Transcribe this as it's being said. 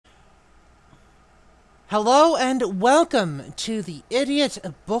Hello and welcome to the Idiot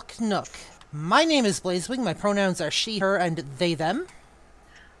Book Nook. My name is Blazewing. My pronouns are she, her, and they, them.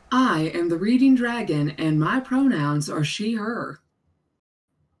 I am the Reading Dragon, and my pronouns are she, her.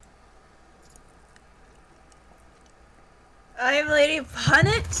 I'm Lady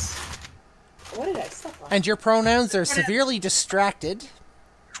Punnet. What did I step on? And your pronouns are severely distracted.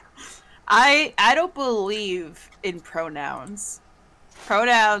 I don't believe in pronouns.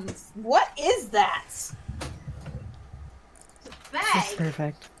 Pronouns. What is that? That's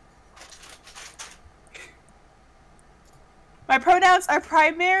perfect. My pronouns are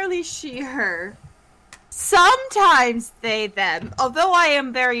primarily she, her. Sometimes they, them. Although I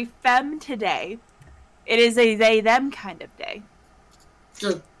am very femme today, it is a they, them kind of day.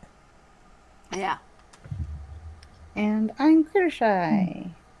 Good. Yeah. And I'm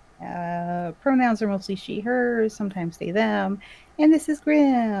Crittershy. Pronouns are mostly she, her, sometimes they, them. And this is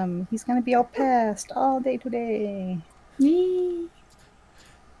Grim. He's going to be all past all day today. Yee.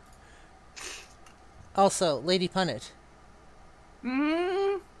 Also, Lady Punnet.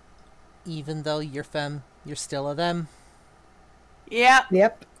 Mm. Even though you're femme, you're still a them. Yeah.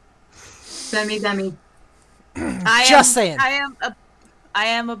 Yep. Demi. Saying. I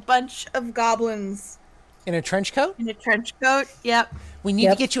am a bunch of goblins. In a trench coat? In a trench coat, yep. We need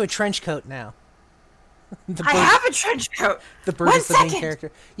to get you a trench coat now. I have a trench coat. The bird is the main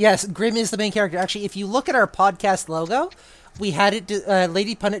character. Yes, Grim is the main character. Actually, if you look at our podcast logo, we had it.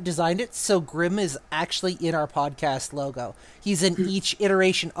 Lady Punnet designed it, so Grim is actually in our podcast logo. He's in each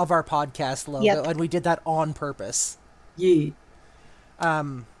iteration of our podcast logo, and we did that on purpose. Yeah.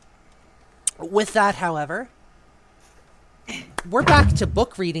 With that, however, we're back to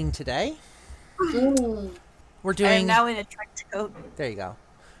book reading today. We're doing. I am now in a trench coat. There you go.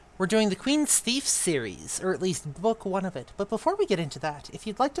 We're doing the Queen's Thief series, or at least book one of it. But before we get into that, if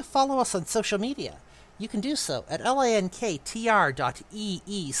you'd like to follow us on social media, you can do so at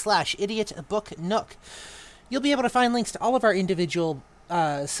linktr.ee/idiotbooknook. You'll be able to find links to all of our individual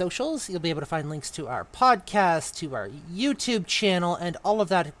socials. You'll be able to find links to our podcast, to our YouTube channel, and all of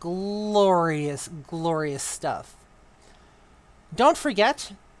that glorious, glorious stuff. Don't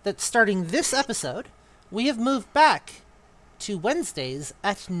forget that starting this episode, we have moved back to Wednesdays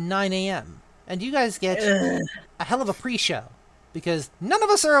at 9 a.m. And you guys get a hell of a pre-show, because none of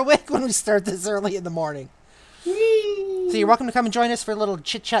us are awake when we start this early in the morning. Whee! So you're welcome to come and join us for a little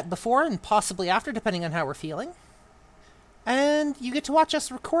chit-chat before and possibly after, depending on how we're feeling. And you get to watch us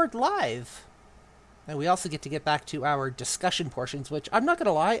record live. And we also get back to our discussion portions, which, I'm not going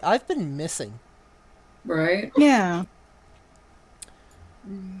to lie, I've been missing. Right? Yeah.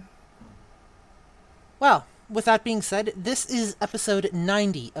 Well, with that being said, this is episode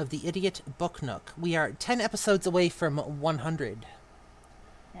 90 of the Idiot Book Nook. We are 10 episodes away from 100.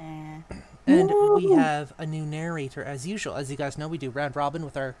 And we have a new narrator as usual. As you guys know, we do round robin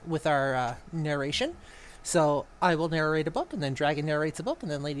with our narration. So I will narrate a book, and then Dragon narrates a book, and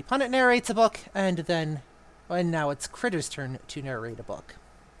then Lady Punnet narrates a book, and now it's Critter's turn to narrate a book.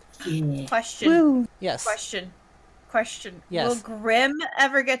 Question. Woo. Yes. Question. Yes. Will Grim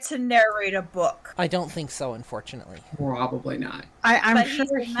ever get to narrate a book? I don't think so, unfortunately. Probably not. I'm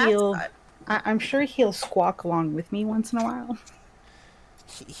sure he'll squawk along with me once in a while.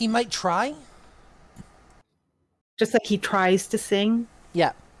 He might try. Just like he tries to sing.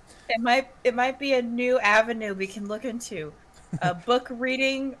 Yeah. It might be a new avenue we can look into. A book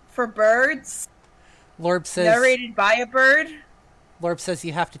reading for birds. Lorb says narrated by a bird. Lorb says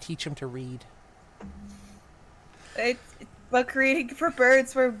you have to teach him to read. Book reading for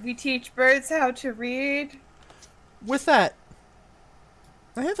birds, where we teach birds how to read. With that,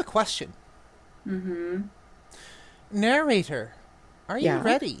 I have a question. Mm-hmm. Narrator, are you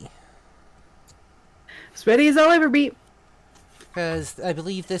ready? As ready as I'll ever be. Because I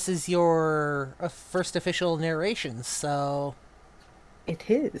believe this is your first official narration, so... It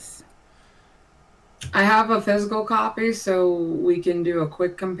is. I have a physical copy, so we can do a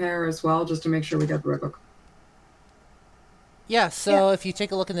quick compare as well, just to make sure we get the right book. Yeah, so if you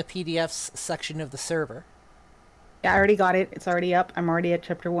take a look in the PDFs section of the server. Yeah, I already got it. It's already up. I'm already at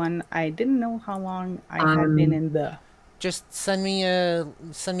chapter 1. I didn't know how long I had been in the... Just send me a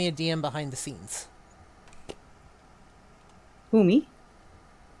DM behind the scenes. Who, me?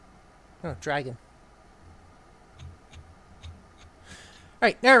 Oh, Dragon.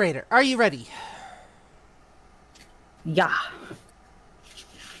 Alright, narrator, are you ready? Yeah.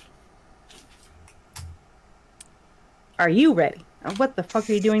 Are you ready? What the fuck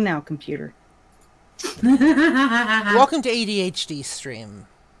are you doing now, computer? Welcome to ADHD Stream.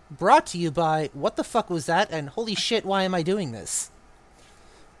 Brought to you by What the Fuck Was That? And Holy Shit, Why Am I Doing This?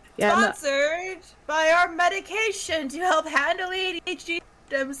 Yeah, no. sponsored by our medication to help handle ADHD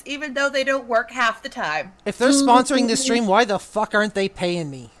symptoms, even though they don't work half the time. If they're sponsoring this stream, why the fuck aren't they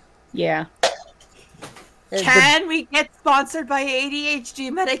paying me? Yeah. Can we get sponsored by ADHD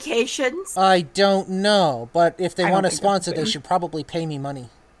medications? I don't know, but if they I want to don't think sponsor, that's they fair. should probably pay me money.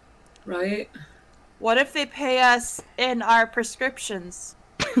 Right? What if they pay us in our prescriptions?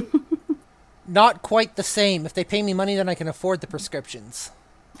 Not quite the same. If they pay me money, then I can afford the prescriptions.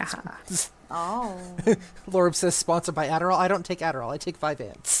 Aha. Oh. Lorb says sponsored by Adderall. I don't take Adderall. I take 5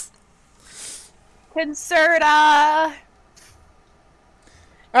 ants. Concerta!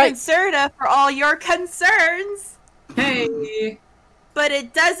 All right. Concerta for all your concerns! Hey! But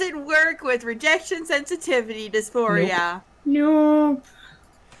it doesn't work with rejection sensitivity dysphoria. Nope.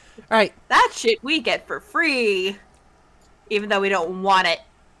 All right. That shit we get for free. Even though we don't want it.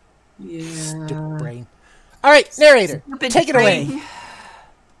 Yeah. Stupid brain. All right, narrator, Stupid take it away. brain.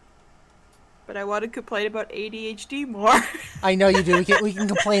 But I want to complain about ADHD more. I know you do. We can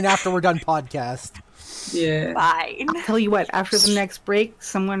complain after we're done podcast. Yeah. Fine. Tell you what, after the next break,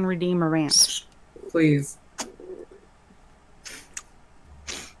 someone redeem a rant. Please.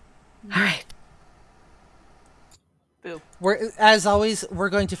 All right. Boo. As always, we're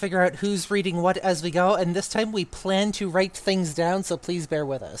going to figure out who's reading what as we go, and this time we plan to write things down, so please bear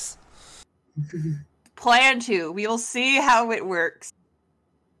with us. Plan to. We will see how it works.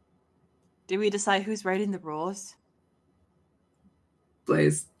 Did we decide who's writing the rules?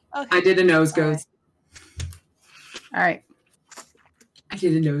 Please. Okay. I did a nose All goes. All right. I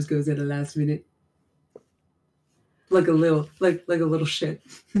did a nose goes at the last minute. Like a little shit.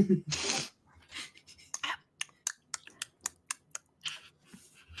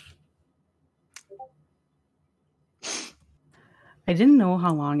 I didn't know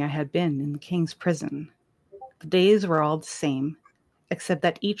how long I had been in the king's prison. The days were all the same, except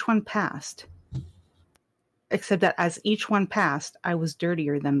that as each one passed, I was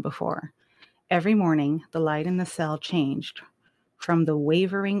dirtier than before. Every morning, the light in the cell changed from the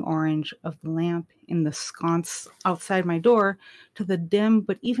wavering orange of the lamp in the sconce outside my door to the dim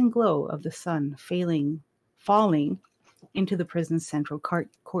but even glow of the sun falling into the prison's central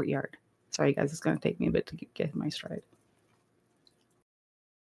courtyard. Sorry, guys, it's going to take me a bit to get my stride.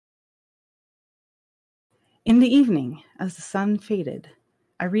 In the evening, as the sun faded,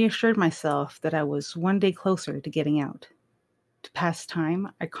 I reassured myself that I was one day closer to getting out. To pass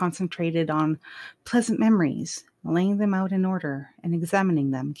time, I concentrated on pleasant memories, laying them out in order and examining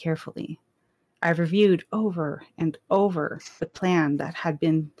them carefully. I reviewed over and over the plan that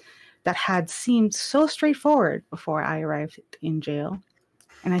had seemed so straightforward before I arrived in jail,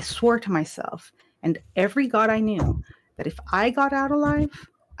 and I swore to myself and every god I knew that if I got out alive,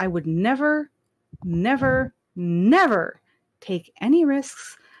 I would never take any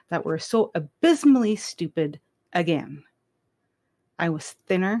risks that were so abysmally stupid again. I was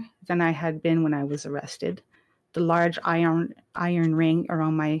thinner than I had been when I was arrested. The large iron ring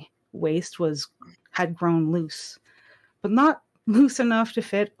around my waist had grown loose, but not loose enough to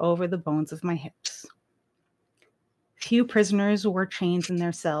fit over the bones of my hips. Few prisoners wore chains in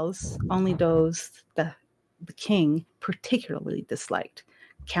their cells, only those the king particularly disliked,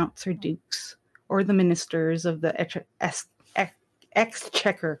 counts or dukes, or the ministers of the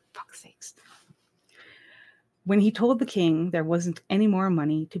exchequer. Fuck's sakes. When he told the king there wasn't any more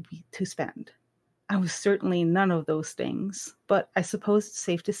money to spend. I was certainly none of those things, but I suppose it's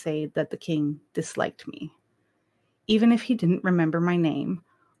safe to say that the king disliked me. Even if he didn't remember my name,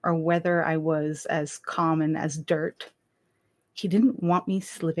 or whether I was as common as dirt, he didn't want me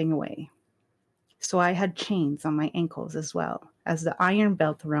slipping away. So I had chains on my ankles as well as the iron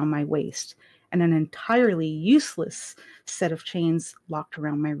belt around my waist and an entirely useless set of chains locked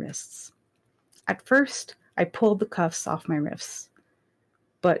around my wrists. At first, I pulled the cuffs off my wrists,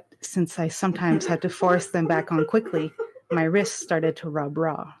 but since I sometimes had to force them back on quickly, my wrists started to rub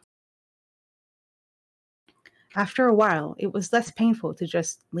raw. After a while, it was less painful to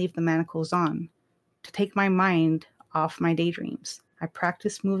just leave the manacles on. To take my mind off my daydreams, I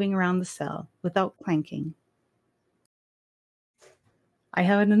practiced moving around the cell without clanking. I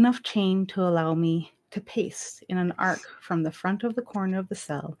had enough chain to allow me to pace in an arc from the front of the corner of the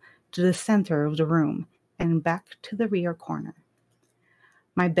cell to the center of the room and back to the rear corner.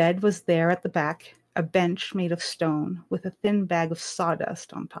 My bed was there at the back, a bench made of stone with a thin bag of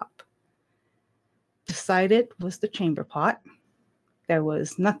sawdust on top. Beside it was the chamber pot. There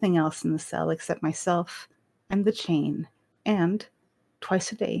was nothing else in the cell except myself and the chain and,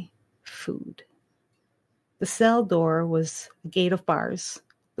 twice a day, food. The cell door was a gate of bars.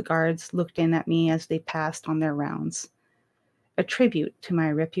 The guards looked in at me as they passed on their rounds. a tribute to my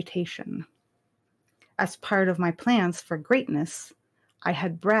reputation. As part of my plans for greatness, I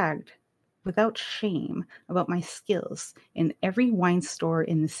had bragged without shame about my skills in every wine store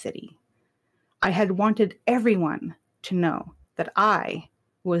in the city. I had wanted everyone to know that I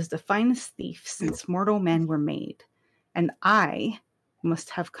was the finest thief since mortal men were made, and I must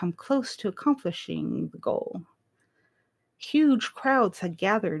have come close to accomplishing the goal. Huge crowds had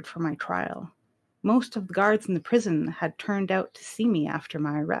gathered for my trial. Most of the guards in the prison had turned out to see me after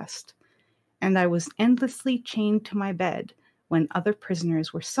my arrest, and I was endlessly chained to my bed when other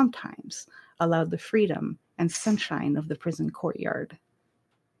prisoners were sometimes allowed the freedom and sunshine of the prison courtyard.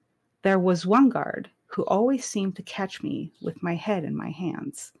 There was one guard who always seemed to catch me with my head in my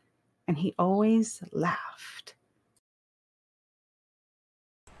hands, and he always laughed.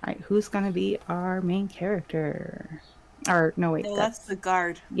 All right, who's going to be our main character? No, that's the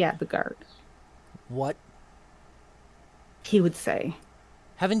guard. Yeah, the guard. What? He would say,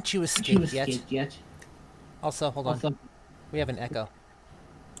 Haven't you escaped yet? Also, hold on. We have an echo.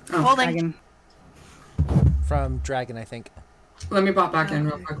 Oh, Holding. Dragon. From Dragon, I think. let me pop back in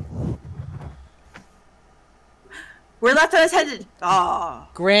real quick. We're left unattended. Oh.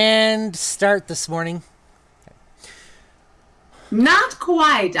 Grand start this morning. Not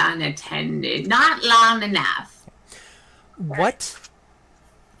quite unattended. Not long enough. What?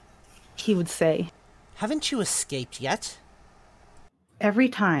 He would say. Haven't you escaped yet? Every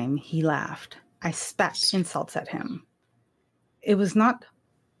time he laughed, I spat insults at him. It was not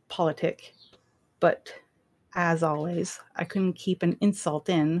politic, but as always, I couldn't keep an insult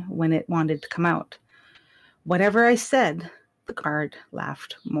in when it wanted to come out. Whatever I said, the guard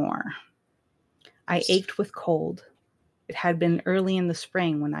laughed more. I ached with cold. It had been early in the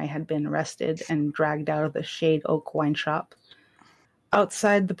spring when I had been arrested and dragged out of the Shade Oak wine shop.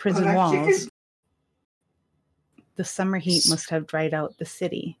 Outside the prison walls, the summer heat must have dried out the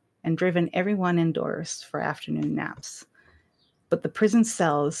city and driven everyone indoors for afternoon naps. But the prison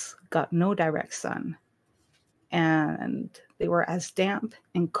cells got no direct sun, and they were as damp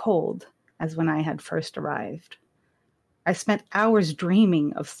and cold as when I had first arrived. I spent hours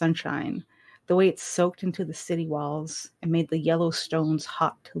dreaming of sunshine, the way it soaked into the city walls and made the yellow stones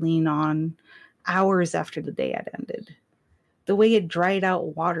hot to lean on hours after the day had ended, the way it dried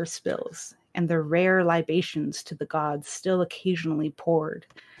out water spills and the rare libations to the gods still occasionally poured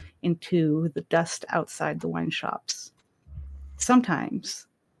into the dust outside the wine shops. Sometimes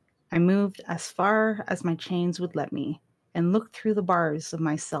I moved as far as my chains would let me and looked through the bars of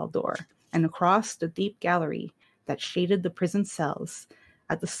my cell door and across the deep gallery that shaded the prison cells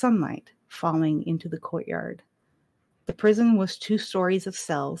at the sunlight falling into the courtyard. The prison was 2 stories of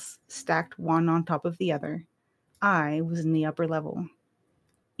cells stacked one on top of the other. I was in the upper level.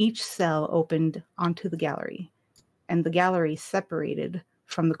 Each cell opened onto the gallery, and the gallery separated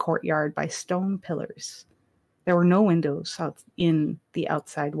from the courtyard by stone pillars. There were no windows in the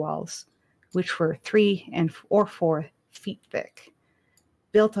outside walls, which were 3 or 4 feet thick,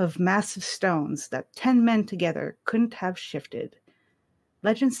 built of massive stones that 10 men together couldn't have shifted.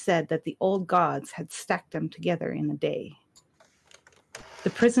 Legend said that the old gods had stacked them together in a day.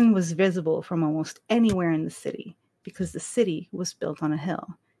 The prison was visible from almost anywhere in the city because the city was built on a hill,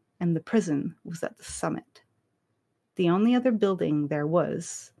 and the prison was at the summit. The only other building there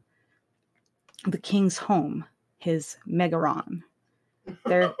was the king's home, his megaron.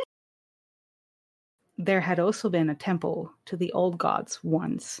 There had also been a temple to the old gods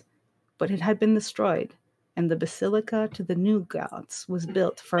once, but it had been destroyed, and the basilica to the new gods was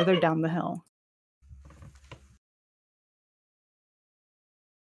built further down the hill.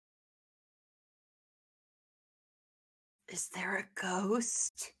 Is there a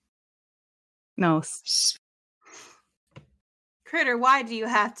ghost? No. Critter, why do you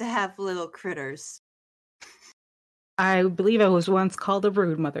have to have little critters? I believe I was once called a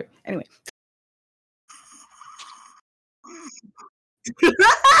brood mother. Anyway.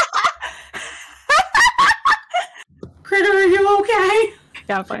 Critter, are you okay?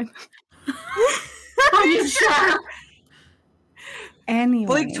 Yeah, I'm fine. Are you sure? Anyway.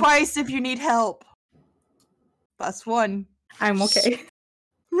 Blink twice if you need help. Plus 1. I'm okay.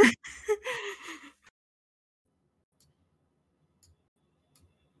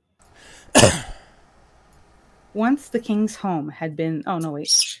 Once the king's home had been a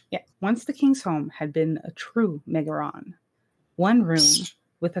true megaron, one room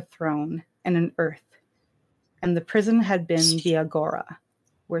with a throne and an earth, and the prison had been the agora,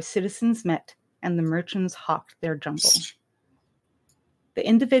 where citizens met and the merchants hawked their jumble. The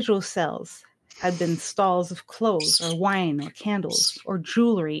individual cells had been stalls of clothes or wine or candles or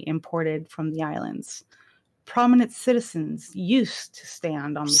jewelry imported from the islands, Prominent citizens used to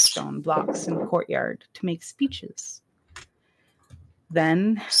stand on the stone blocks in the courtyard to make speeches.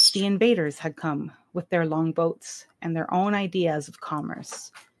 Then the invaders had come with their longboats and their own ideas of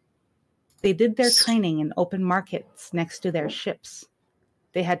commerce. They did their training in open markets next to their ships.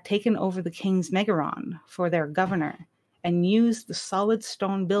 They had taken over the king's megaron for their governor and used the solid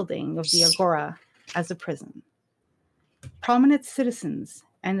stone building of the agora as a prison. Prominent citizens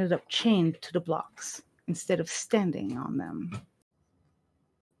ended up chained to the blocks instead of standing on them.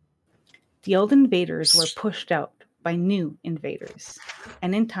 The old invaders were pushed out by new invaders,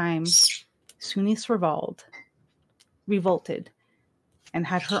 and in time, Sunis revolted and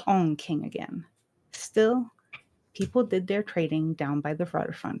had her own king again. Still, people did their trading down by the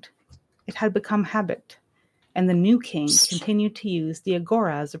waterfront. It had become habit, and the new king continued to use the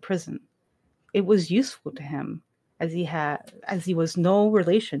agora as a prison. It was useful to him, as he was no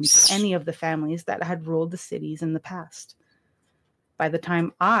relation to any of the families that had ruled the cities in the past. By the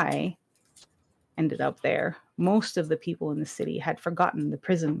time I ended up there, most of the people in the city had forgotten the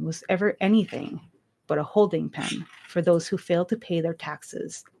prison was ever anything but a holding pen for those who failed to pay their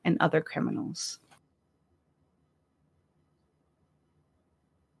taxes and other criminals.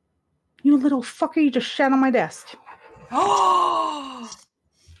 You little fucker, you just shat on my desk. Oh!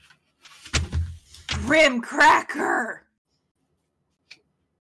 Grim Cracker!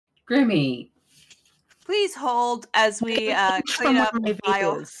 Grimmy. Please hold as we clean up the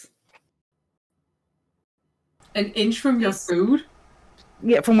file. An inch from your food?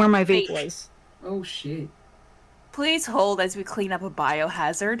 Yeah, from where my vape was. Oh, shit. Please hold as we clean up a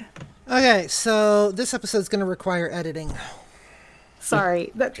biohazard. Okay, so this episode's going to require editing.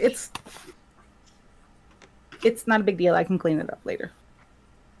 Sorry, it's not a big deal. I can clean it up later.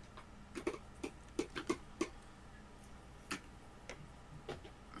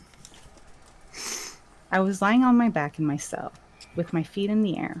 I was lying on my back in my cell, with my feet in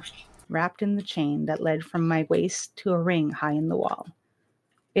the air, wrapped in the chain that led from my waist to a ring high in the wall.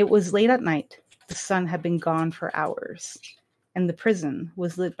 It was late at night. The sun had been gone for hours, and the prison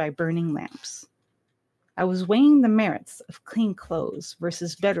was lit by burning lamps. I was weighing the merits of clean clothes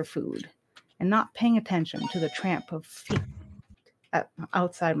versus better food, and not paying attention to the tramp of feet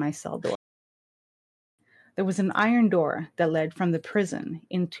outside my cell door. There was an iron door that led from the prison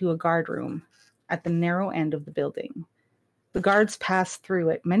into a guard room at the narrow end of the building. The guards passed through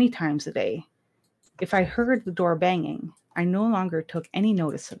it many times a day. If I heard the door banging, I no longer took any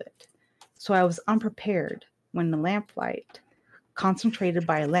notice of it, so I was unprepared when the lamplight, concentrated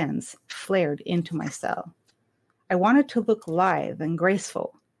by a lens, flared into my cell. I wanted to look lithe and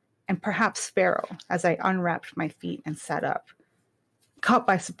graceful, and perhaps sparrow, as I unwrapped my feet and sat up. Caught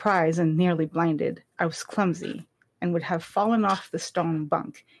by surprise and nearly blinded, I was clumsy and would have fallen off the stone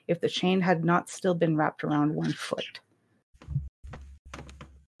bunk if the chain had not still been wrapped around one foot.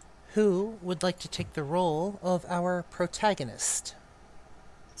 Who would like to take the role of our protagonist?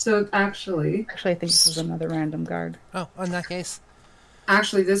 So actually, I think this is another random guard. Oh, in that case.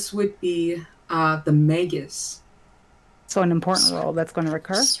 Actually, this would be the Magus. So an important role that's going to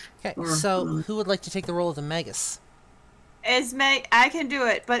recur? Okay, so who would like to take the role of the Magus? I can do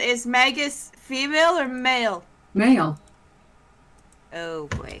it, but is Magus female or male? Male. Oh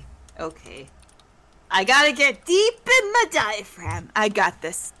boy. Okay. I gotta get deep in my diaphragm. I got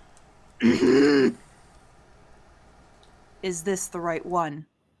this. Is this the right one?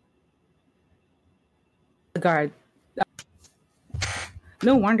 The guard.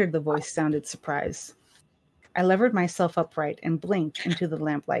 No wonder the voice sounded surprised. I levered myself upright and blinked into the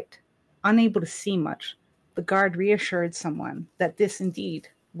lamplight. Unable to see much, the guard reassured someone that this indeed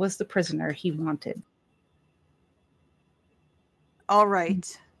was the prisoner he wanted. All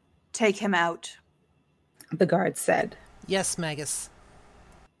right. Take him out. The guard said. Yes, Magus.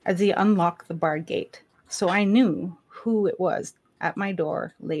 As he unlocked the barred gate, so I knew who it was at my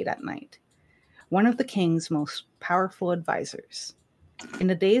door late at night. One of the king's most powerful advisors. In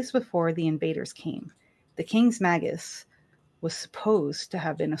the days before the invaders came, the king's Magus was supposed to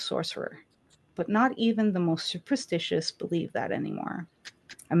have been a sorcerer, but not even the most superstitious believe that anymore.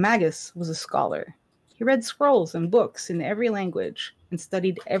 A Magus was a scholar. He read scrolls and books in every language and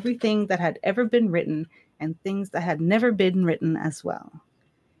studied everything that had ever been written and things that had never been written as well.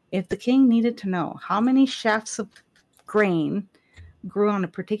 If the king needed to know how many shafts of grain grew on a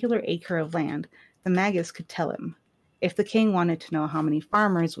particular acre of land, the Magus could tell him. If the king wanted to know how many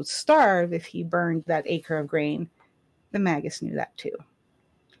farmers would starve if he burned that acre of grain, the Magus knew that too.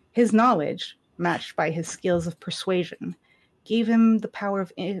 His knowledge, matched by his skills of persuasion, gave him the power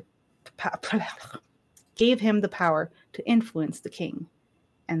to influence the king,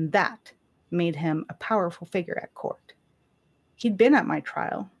 and that made him a powerful figure at court. He'd been at my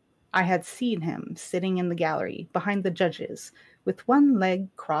trial. I had seen him sitting in the gallery behind the judges with one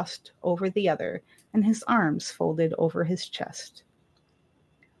leg crossed over the other and his arms folded over his chest.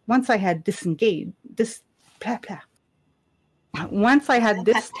 Once I had distangled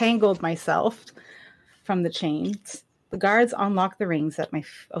myself from the chains, the guards unlocked the rings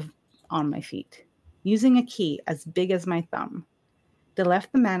on my feet. Using a key as big as my thumb, they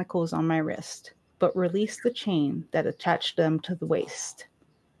left the manacles on my wrist, but released the chain that attached them to the waist.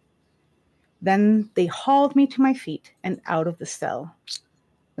 Then they hauled me to my feet and out of the cell.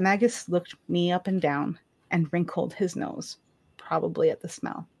 The magus looked me up and down and wrinkled his nose, probably at the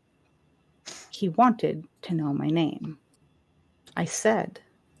smell. He wanted to know my name. I said,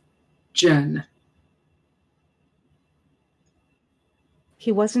 Jen.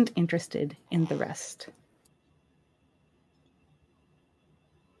 He wasn't interested in the rest.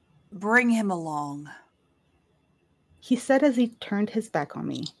 Bring him along. He said as he turned his back on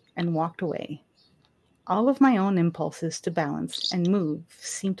me and walked away. All of my own impulses to balance and move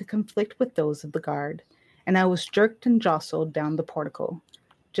seemed to conflict with those of the guard, and I was jerked and jostled down the portico,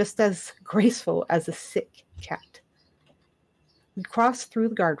 just as graceful as a sick cat. We crossed through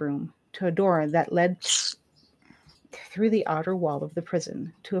the guardroom to a door that led through the outer wall of the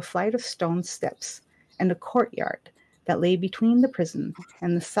prison to a flight of stone steps and a courtyard that lay between the prison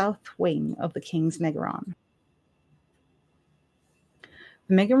and the south wing of the King's Megaron.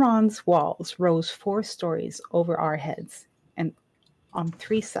 The Megaron's walls rose 4 stories over our heads, and on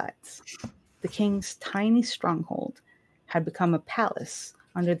 3 sides, the king's tiny stronghold had become a palace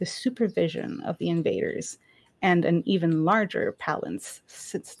under the supervision of the invaders, and an even larger palace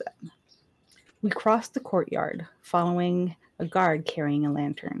since then. We crossed the courtyard, following a guard carrying a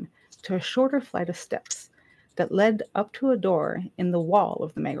lantern, to a shorter flight of steps that led up to a door in the wall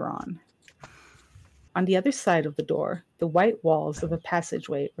of the Megaron. On the other side of the door, the white walls of a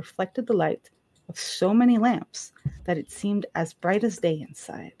passageway reflected the light of so many lamps that it seemed as bright as day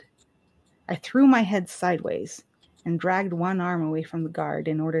inside. I threw my head sideways and dragged one arm away from the guard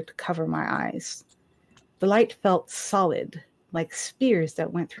in order to cover my eyes. The light felt solid, like spears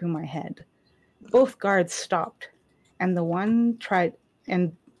that went through my head. Both guards stopped, and the one tried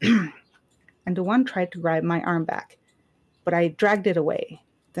to grab my arm back, but I dragged it away.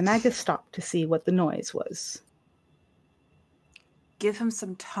 The magus stopped to see what the noise was. Give him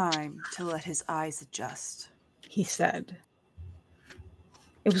some time to let his eyes adjust, He said.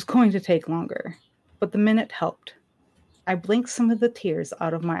 It was going to take longer, but the minute helped. I blinked some of the tears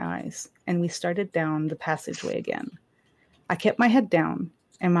out of my eyes, and we started down the passageway again. I kept my head down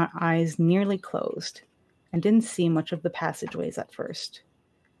and my eyes nearly closed, and didn't see much of the passageways at first.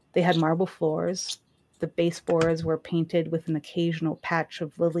 They had marble floors. The baseboards were painted with an occasional patch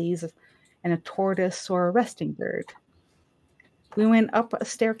of lilies and a tortoise or a resting bird. We went up a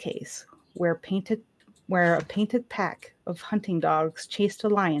staircase where a painted pack of hunting dogs chased a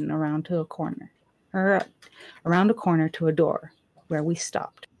lion around a corner to a door where we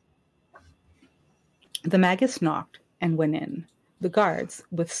stopped. The magus knocked and went in. The guards,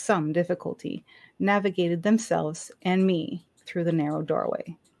 with some difficulty, navigated themselves and me through the narrow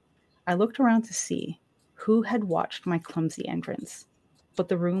doorway. I looked around to see who had watched my clumsy entrance, but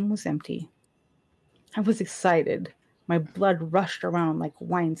the room was empty. I was excited. My blood rushed around like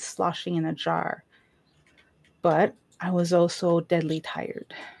wine sloshing in a jar. But I was also deadly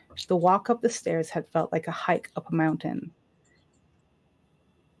tired. The walk up the stairs had felt like a hike up a mountain.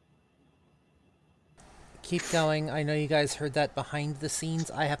 Keep going. I know you guys heard that behind the scenes.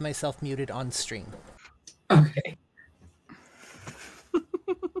 I have myself muted on stream. Okay.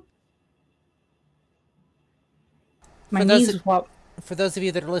 My knees For those of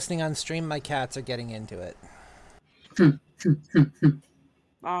you that are listening on stream, my cats are getting into it.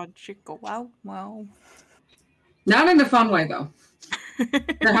 Oh, chico, wow. Not in a fun way, though.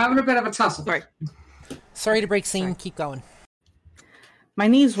 They're having a bit of a tussle. Sorry to break scene. Keep going. My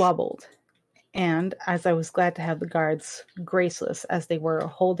knees wobbled, and as I was glad to have the guards, graceless as they were,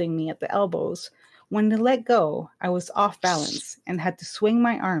 holding me at the elbows, when to let go, I was off balance and had to swing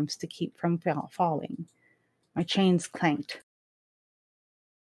my arms to keep from falling. My chains clanked.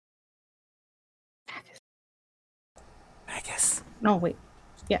 Magus. No, wait.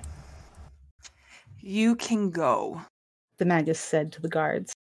 Yeah. You can go. The magus said to the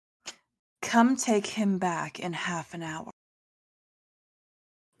guards. Come take him back in half an hour.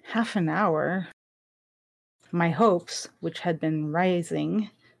 Half an hour? My hopes, which had been rising,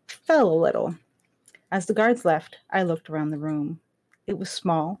 fell a little. As the guards left, I looked around the room. It was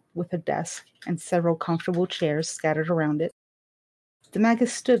small, with a desk and several comfortable chairs scattered around it. The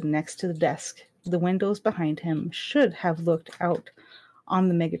Magus stood next to the desk. The windows behind him should have looked out on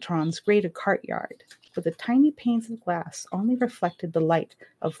the Megatron's greater courtyard, but the tiny panes of glass only reflected the light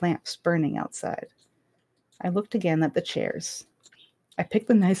of lamps burning outside. I looked again at the chairs. I picked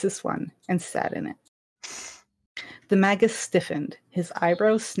the nicest one and sat in it. The Magus stiffened. His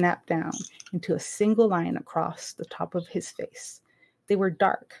eyebrows snapped down into a single line across the top of his face. They were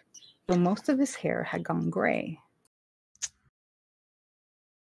dark, though most of his hair had gone gray.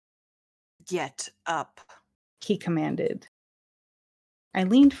 Get up, He commanded. I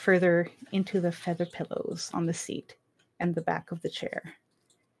leaned further into the feather pillows on the seat and the back of the chair.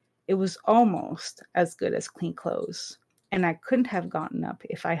 It was almost as good as clean clothes, and I couldn't have gotten up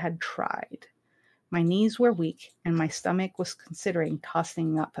if I had tried. My knees were weak, and my stomach was considering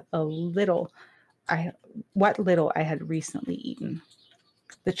tossing up what little I had recently eaten.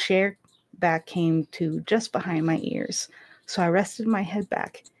 The chair back came to just behind my ears, so I rested my head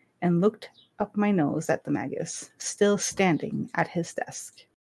back and looked up my nose at the Magus, still standing at his desk.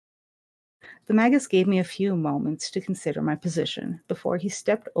 The Magus gave me a few moments to consider my position before he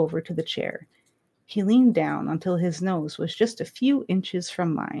stepped over to the chair. He leaned down until his nose was just a few inches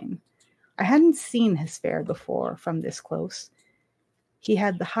from mine. I hadn't seen his fare before from this close. He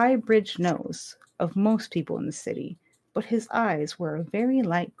had the high-bridged nose of most people in the city, but his eyes were a very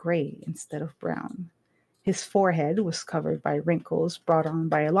light gray instead of brown. His forehead was covered by wrinkles brought on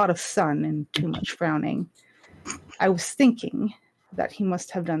by a lot of sun and too much frowning. I was thinking that he must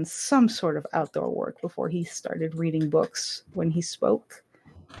have done some sort of outdoor work before he started reading books when he spoke.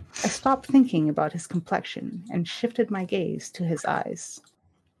 I stopped thinking about his complexion and shifted my gaze to his eyes.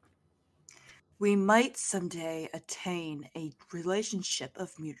 We might someday attain a relationship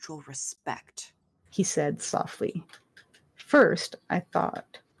of mutual respect, He said softly. First, I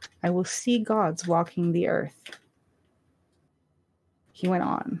thought, I will see gods walking the earth. He went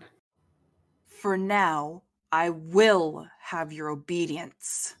on. For now, I will have your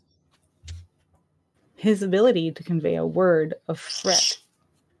obedience. His ability to convey a word of threat.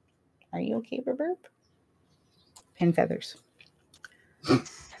 Are you okay, Burp? Pin feathers.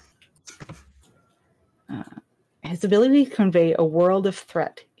 His ability to convey a world of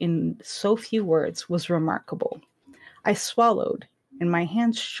threat in so few words was remarkable. I swallowed, and my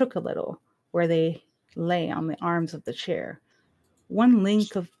hands shook a little where they lay on the arms of the chair. One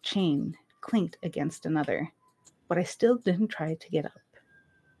link of chain clinked against another, but I still didn't try to get up.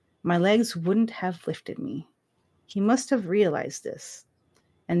 My legs wouldn't have lifted me. He must have realized this,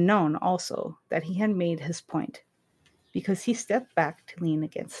 and known also that he had made his point, because he stepped back to lean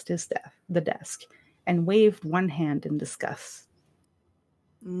against the desk and waved one hand in disgust.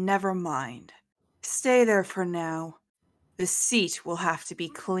 Never mind. Stay there for now. The seat will have to be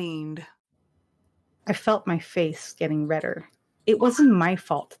cleaned. I felt my face getting redder. It wasn't my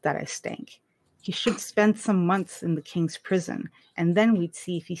fault that I stank. He should spend some months in the king's prison, and then we'd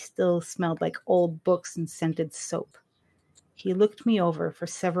see if he still smelled like old books and scented soap. He looked me over for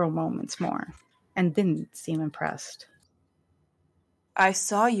several moments more, and didn't seem impressed. I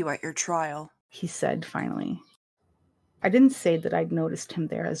saw you at your trial, He said finally. I didn't say that I'd noticed him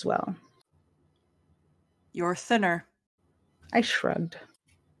there as well. You're thinner. I shrugged.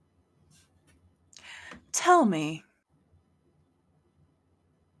 Tell me.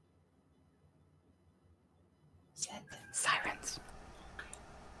 Sirens.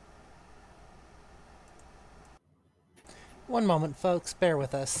 One moment, folks. Bear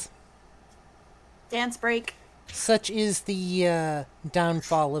with us. Dance break. Such is the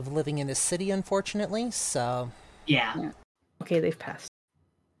downfall of living in a city, unfortunately, so... Yeah. Okay, they've passed.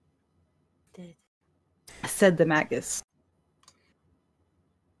 Said the Magus.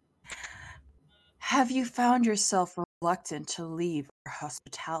 Have you found yourself reluctant to leave our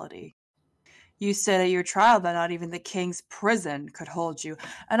hospitality? You said at your trial that not even the king's prison could hold you,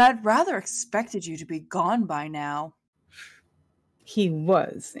 and I'd rather expected you to be gone by now. He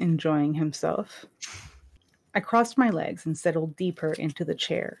was enjoying himself. I crossed my legs and settled deeper into the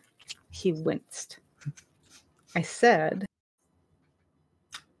chair. He winced. I said,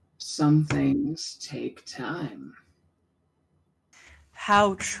 Some things take time.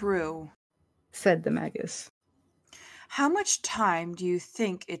 How true. Said the Magus. How much time do you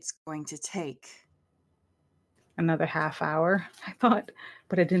think it's going to take? Another half hour, I thought,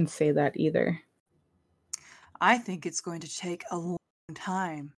 but I didn't say that either. I think it's going to take a long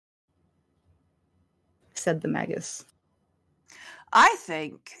time. Said the Magus. I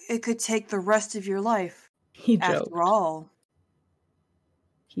think it could take the rest of your life. He joked. After all,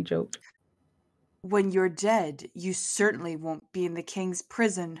 He joked. when you're dead, you certainly won't be in the king's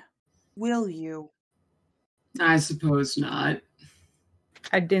prison, will you? I suppose not.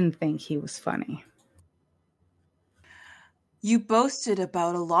 I didn't think he was funny. You boasted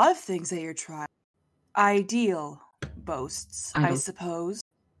about a lot of things at your trial. Ideal boasts, I Idle. suppose.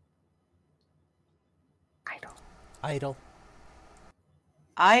 Idle.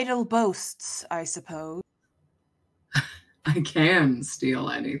 Idle boasts, I suppose. I can steal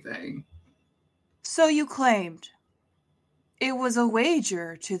anything. So you claimed. It was a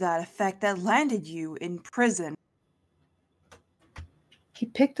wager to that effect that landed you in prison. He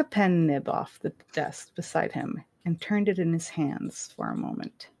picked a pen nib off the desk beside him and turned it in his hands for a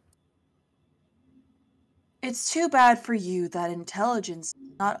moment. It's too bad for you that intelligence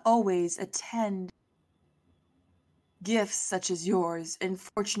does not always attend gifts such as yours, and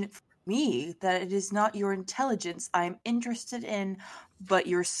fortunate for me that it is not your intelligence I am interested in, but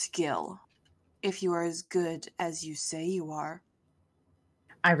your skill, if you are as good as you say you are.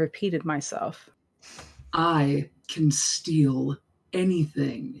 I repeated myself. I can steal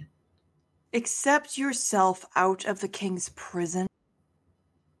anything. Accept yourself out of the king's prison.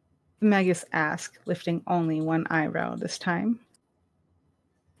 The Magus asked, lifting only one eyebrow this time.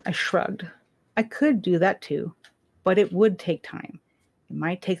 I shrugged. I could do that too, but it would take time. It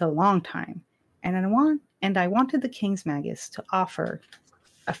might take a long time, and I wanted the King's Magus to offer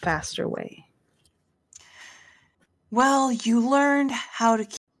a faster way. Well, you learned how to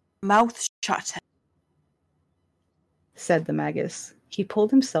keep your mouth shut, said the Magus. He pulled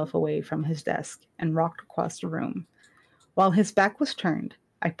himself away from his desk and rocked across the room. While his back was turned,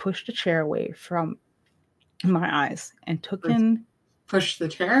 I pushed a chair away from my eyes and took in... Push the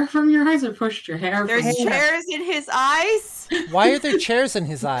chair from your eyes or pushed your hair There's from your chairs in his eyes. Why are there chairs in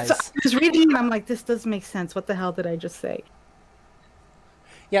his eyes? So I was reading and I'm like, this does make sense. What the hell did I just say?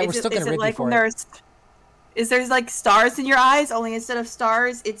 Yeah, we're still going to rip you for it. Is there like stars in your eyes? Only instead of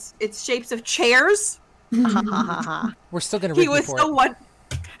stars, it's shapes of chairs. We're still going to rip you for it.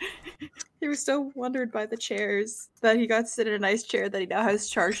 He was so wondered by the chairs that he got to sit in a nice chair that he now has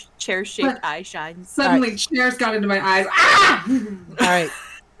chair-shaped eye shines. Suddenly, chairs got into my eyes. Ah! All right.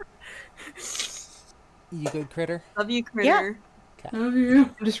 You good, Critter? Love you, Critter. Yeah. Okay. Love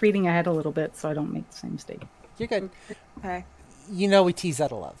you. I'm just reading ahead a little bit so I don't make the same mistake. You're good. Okay. You know we tease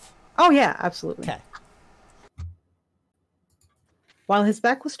out of love. Oh, yeah, absolutely. Okay. While his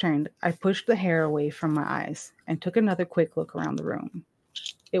back was turned, I pushed the hair away from my eyes and took another quick look around the room.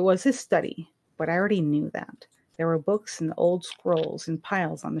 It was his study, but I already knew that. There were books and old scrolls in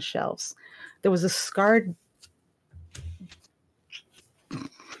piles on the shelves. There was a scarred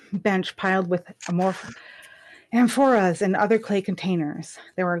bench piled with amphoras and other clay containers.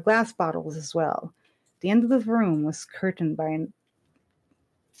 There were glass bottles as well. The end of the room was curtained by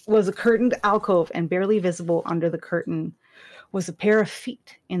a curtained alcove, and barely visible under the curtain was a pair of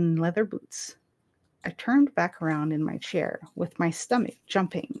feet in leather boots. I turned back around in my chair with my stomach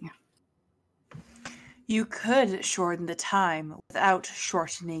jumping. You could shorten the time without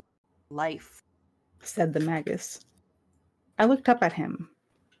shortening life, said the Magus. I looked up at him.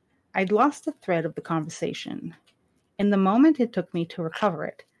 I'd lost the thread of the conversation. In the moment it took me to recover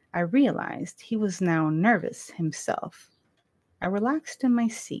it, I realized he was now nervous himself. I relaxed in my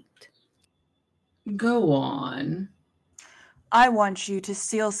seat. Go on. I want you to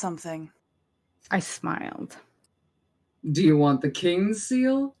steal something. I smiled. Do you want the king's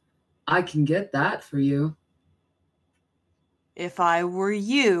seal? I can get that for you. If I were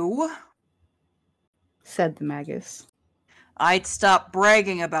you, said the Magus. I'd stop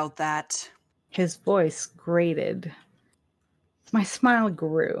bragging about that. His voice grated. My smile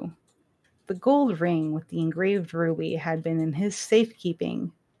grew. The gold ring with the engraved ruby had been in his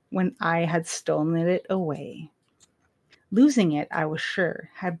safekeeping when I had stolen it away. Losing it, I was sure,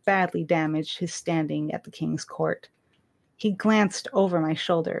 had badly damaged his standing at the king's court. He glanced over my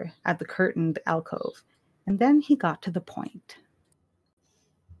shoulder at the curtained alcove, and then he got to the point.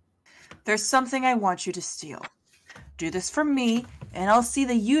 There's something I want you to steal. Do this for me, and I'll see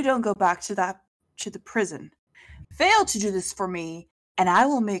that you don't go back to the prison. Fail to do this for me, and I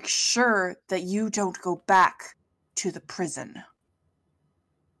will make sure that you don't go back to the prison.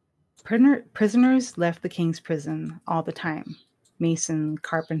 Prisoners left the king's prison all the time. Mason,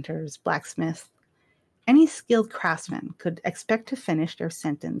 carpenters, blacksmiths. Any skilled craftsman could expect to finish their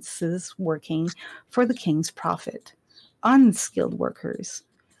sentences working for the king's profit. Unskilled workers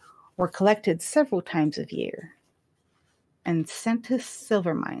were collected several times a year and sent to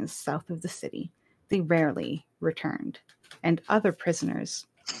silver mines south of the city. They rarely returned, and other prisoners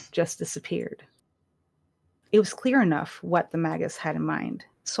just disappeared. It was clear enough what the Magus had in mind,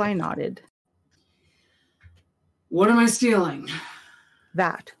 so I nodded. What am I stealing?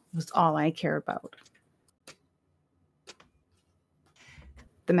 That was all I care about.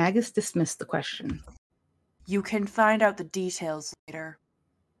 The Magus dismissed the question. You can find out the details later.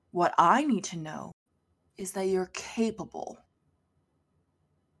 What I need to know is that you're capable.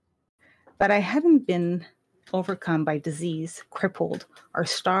 But I hadn't been overcome by disease, crippled, or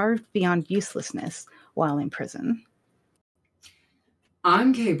starved beyond uselessness while in prison.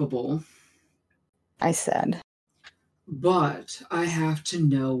 I'm capable, I said. but I have to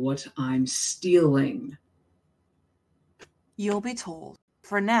know what I'm stealing. You'll be told.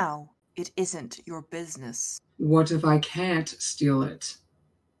 For now, it isn't your business. What if I can't steal it?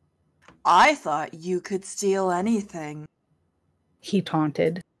 I thought you could steal anything. He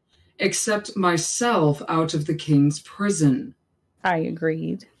taunted. Except myself out of the king's prison. I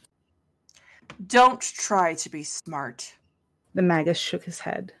agreed. Don't try to be smart. The Magus shook his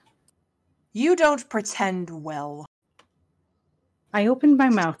head. You don't pretend well. I opened my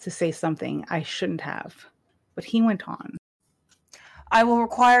mouth to say something I shouldn't have, but he went on. I will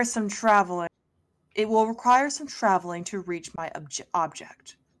require some traveling. It will require some traveling to reach my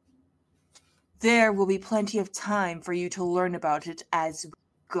object. There will be plenty of time for you to learn about it as we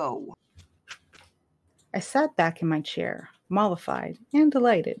go. I sat back in my chair, mollified and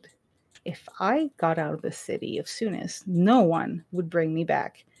delighted. If I got out of the city of Sunis, no one would bring me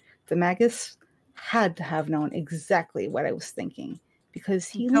back. The Magus had to have known exactly what I was thinking, because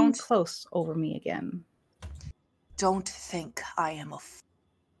he leaned close over me again. Don't think I am a fool.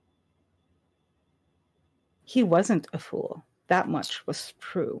 He wasn't a fool. That much was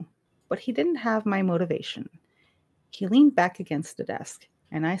true. But he didn't have my motivation. He leaned back against the desk,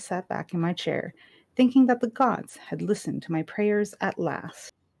 and I sat back in my chair, thinking that the gods had listened to my prayers at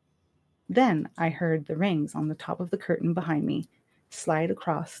last. Then I heard the rings on the top of the curtain behind me slide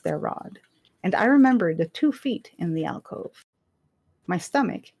across their rod, and I remembered the 2 feet in the alcove. My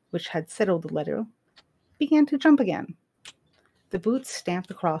stomach, which had settled a little, began to jump again. The boots stamped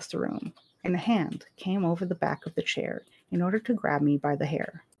across the room, and a hand came over the back of the chair in order to grab me by the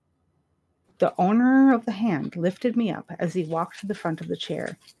hair. The owner of the hand lifted me up as he walked to the front of the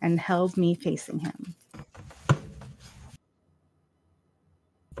chair and held me facing him.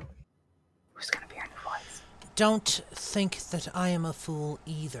 Who's going to be our new voice? Don't think that I am a fool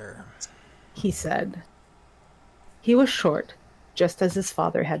either, he said. He was short, just as his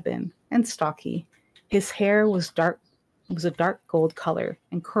father had been, and stocky. His hair was a dark gold color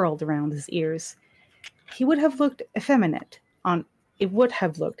and curled around his ears. It would have looked effeminate on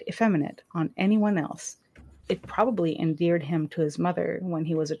anyone else. It probably endeared him to his mother when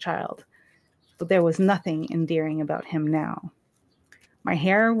he was a child, but there was nothing endearing about him now. My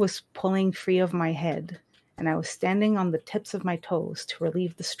hair was pulling free of my head, and I was standing on the tips of my toes to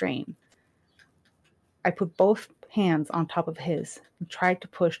relieve the strain. I put both hands on top of his and tried to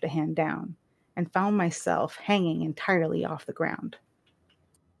push the hand down, and found myself hanging entirely off the ground.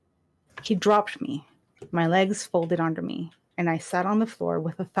 He dropped me, my legs folded under me, and I sat on the floor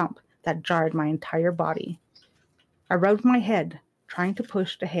with a thump that jarred my entire body. I rubbed my head, trying to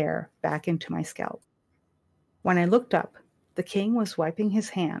push the hair back into my scalp. When I looked up, the king was wiping his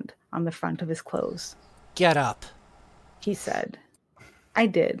hand on the front of his clothes. Get up, he said. I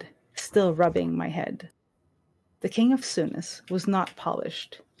did, still rubbing my head. The king of Sunis was not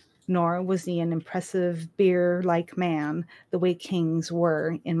polished, nor was he an impressive bear-like man the way kings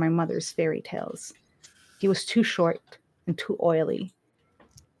were in my mother's fairy tales. He was too short and too oily,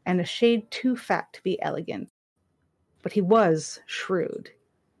 and a shade too fat to be elegant. But he was shrewd.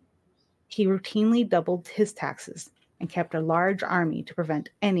 He routinely doubled his taxes and kept a large army to prevent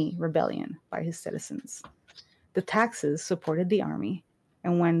any rebellion by his citizens. The taxes supported the army,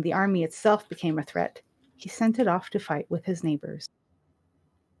 and when the army itself became a threat, he sent it off to fight with his neighbors.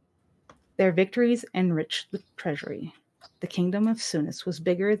 Their victories enriched the treasury. The kingdom of Sunis was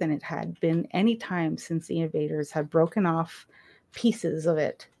bigger than it had been any time since the invaders had broken off pieces of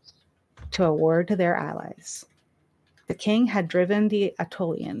it to award to their allies. The king had driven the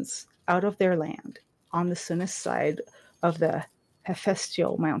Aetolians out of their land on the Sunis side of the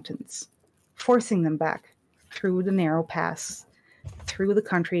Hephaestal Mountains, forcing them back through the narrow pass through the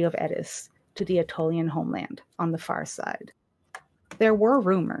country of Eddis to the Aetolian homeland on the far side. There were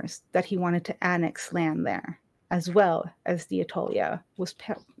rumors that he wanted to annex land there, as well as the Aetolia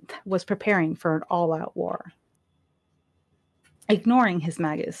was preparing for an all-out war. Ignoring his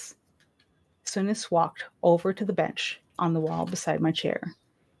magus, Sunis walked over to the bench on the wall beside my chair.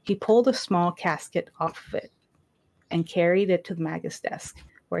 He pulled a small casket off of it and carried it to the magus desk,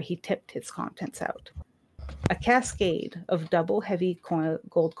 where he tipped its contents out. A cascade of double heavy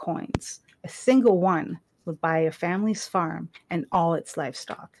gold coins. A single one would buy a family's farm and all its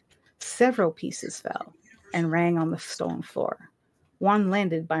livestock. Several pieces fell and rang on the stone floor. One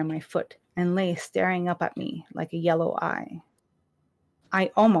landed by my foot and lay staring up at me like a yellow eye.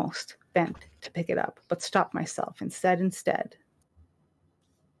 I almost bent to pick it up, but stopped myself and said instead,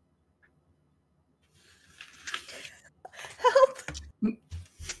 Help!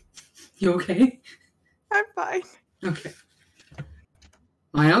 You okay? I'm fine. Okay.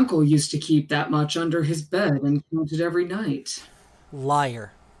 My uncle used to keep that much under his bed and count it every night.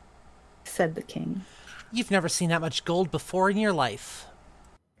 Liar. said the king. You've never seen that much gold before in your life.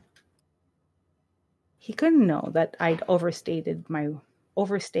 He couldn't know that I'd overstayed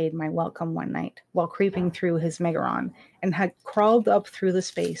my welcome one night while creeping through his megaron and had crawled up through the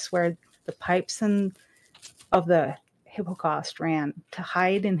space where the pipes of the hippocaust ran to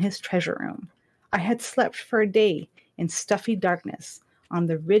hide in his treasure room. I had slept for a day in stuffy darkness on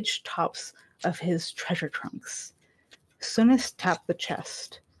the ridged tops of his treasure trunks. Sunis tapped the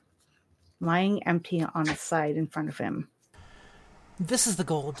chest, lying empty on its side in front of him. This is the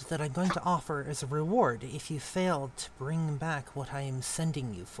gold that I'm going to offer as a reward if you fail to bring back what I am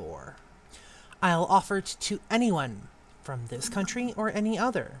sending you for. I'll offer it to anyone from this country or any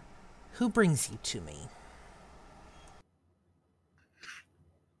other who brings you to me.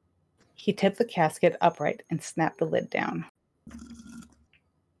 He tipped the casket upright and snapped the lid down.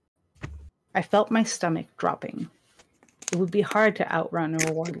 I felt my stomach dropping. It would be hard to outrun a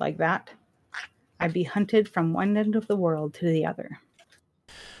reward like that. I'd be hunted from one end of the world to the other.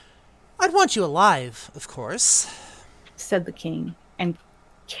 I'd want you alive, of course, said the king, and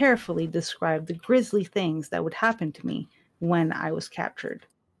carefully described the grisly things that would happen to me when I was captured.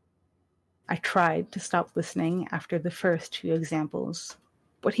 I tried to stop listening after the first few examples,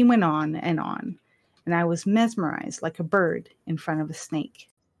 but he went on, and I was mesmerized like a bird in front of a snake.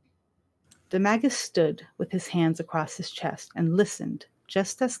 The magus stood with his hands across his chest and listened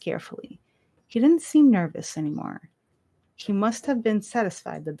just as carefully. He didn't seem nervous anymore. He must have been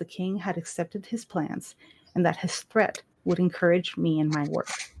satisfied that the king had accepted his plans and that his threat would encourage me in my work.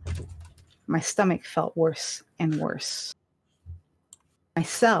 My stomach felt worse and worse. My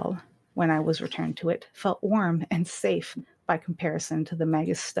cell, when I was returned to it, felt warm and safe by comparison to the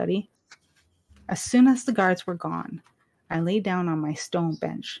magus study. As soon as the guards were gone, I lay down on my stone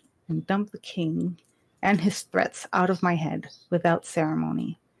bench and dumped the king and his threats out of my head without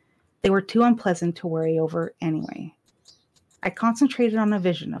ceremony. They were too unpleasant to worry over anyway. I concentrated on a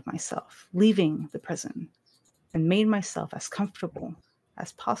vision of myself leaving the prison and made myself as comfortable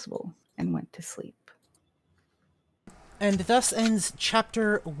as possible and went to sleep. And thus ends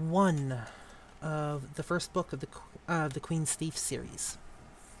Chapter 1 of the first book of the Queen's Thief series.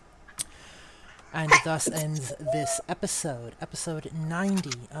 And thus ends this episode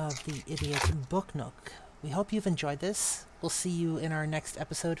 90 of the Idiot Book Nook. We hope you've enjoyed this. We'll see you in our next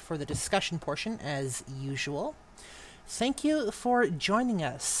episode for the discussion portion, as usual. Thank you for joining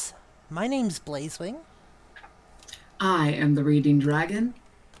us. My name's Blazewing. I am the Reading Dragon.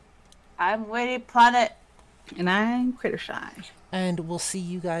 I'm Witty Planet. And I'm Crittershy. And we'll see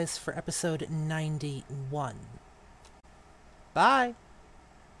you guys for episode 91. Bye!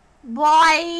 Bye!